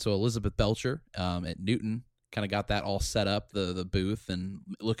 Yeah, and so Elizabeth Belcher at Newton kind of got that all set up, the booth, and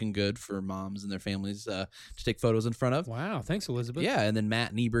looking good for moms and their families to take photos in front of. Wow, thanks, Elizabeth. Yeah, and then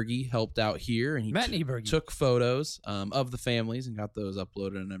Matt Nieberge helped out here, and he took photos of the families and got those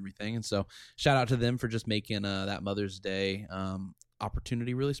uploaded and everything. And so shout out to them for just making that Mother's Day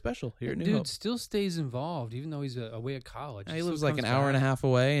opportunity really special here at New Hope. Dude still stays involved even though he's away at college. He lives like an hour and a half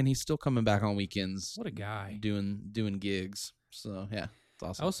away, and he's still coming back on weekends. What a guy. Doing gigs. So yeah, it's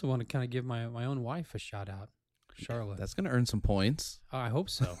awesome. I also want to kind of give my own wife a shout out, Charlotte. That's going to earn some points. I hope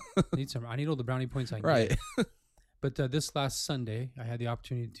so. I need all the brownie points I can right. get. But this last Sunday, I had the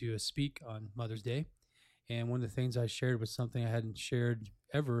opportunity to speak on Mother's Day, and one of the things I shared was something I hadn't shared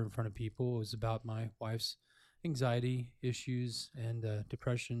ever in front of people. It was about my wife's anxiety issues and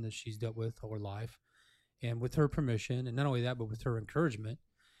depression that she's dealt with all her life, and with her permission, and not only that, but with her encouragement.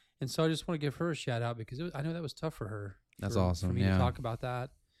 And so I just want to give her a shout out because I know that was tough for her. That's awesome. For me to talk about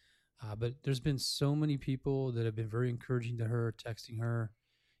that. But there's been so many people that have been very encouraging to her, texting her,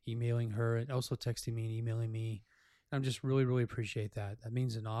 emailing her, and also texting me and emailing me. And I'm just really, really appreciate that. That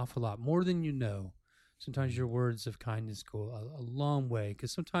means an awful lot, more than you know. Sometimes your words of kindness go a long way,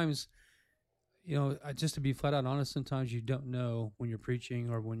 because sometimes, just to be flat out honest, sometimes you don't know when you're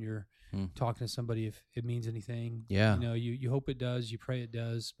preaching or when you're talking to somebody if it means anything. Yeah. You hope it does, you pray it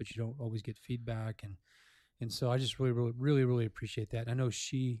does, but you don't always get feedback. And so I just really, really, really, really appreciate that. I know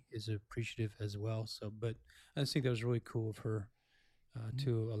she is appreciative as well. So, but I just think that was really cool of her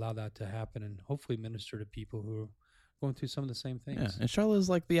to allow that to happen and hopefully minister to people who are going through some of the same things. Yeah, and Charlotte is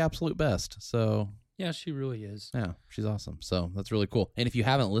like the absolute best. So yeah, she really is. Yeah, she's awesome. So that's really cool. And if you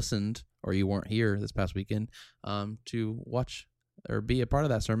haven't listened or you weren't here this past weekend to watch or be a part of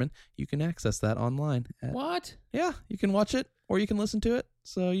that sermon, you can access that online. What? Yeah, you can watch it or you can listen to it.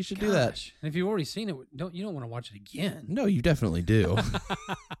 So you should do that. And if you've already seen it, you don't want to watch it again. No, you definitely do.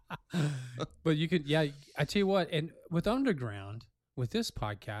 But you could, yeah. I tell you what, and with Underground, with this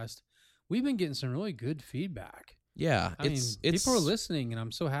podcast, we've been getting some really good feedback. Yeah, I mean, people are listening, and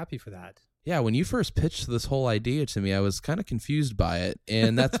I'm so happy for that. Yeah, when you first pitched this whole idea to me, I was kind of confused by it.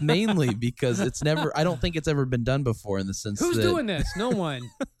 And that's mainly because I don't think it's ever been done before in the sense Who's doing this? No one.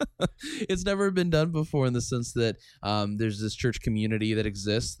 It's never been done before in the sense that there's this church community that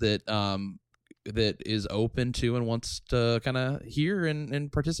exists that is open to and wants to kind of hear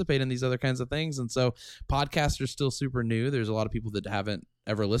and participate in these other kinds of things. And so podcasts are still super new. There's a lot of people that haven't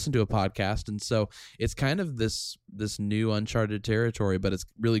ever listened to a podcast, and so it's kind of this new uncharted territory, but it's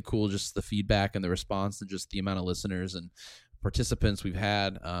really cool, just the feedback and the response and just the amount of listeners and participants we've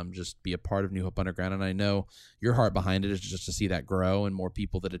had just be a part of New Hope Underground. And I know your heart behind it is just to see that grow and more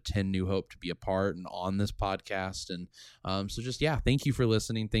people that attend New Hope to be a part and on this podcast. And so just, yeah, thank you for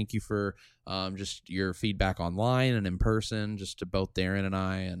listening. Thank you for just your feedback online and in person, just to both Darren and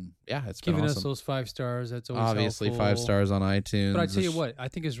I. And yeah, it's been giving awesome. us those 5 stars. That's always obviously helpful. 5 stars on iTunes. But I tell you what, I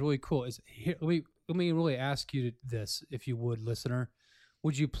think is really cool is here, let me really ask you this, if you would, listener.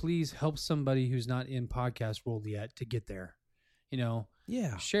 Would you please help somebody who's not in podcast world yet to get there?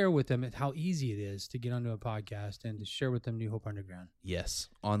 Yeah. Share with them how easy it is to get onto a podcast and to share with them New Hope Underground. Yes,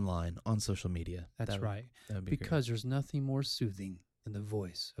 online, on social media. That's right. That would be because there's nothing more soothing than the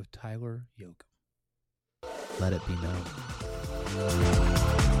voice of Tyler Yoakum. Let it be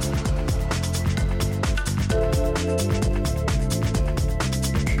known.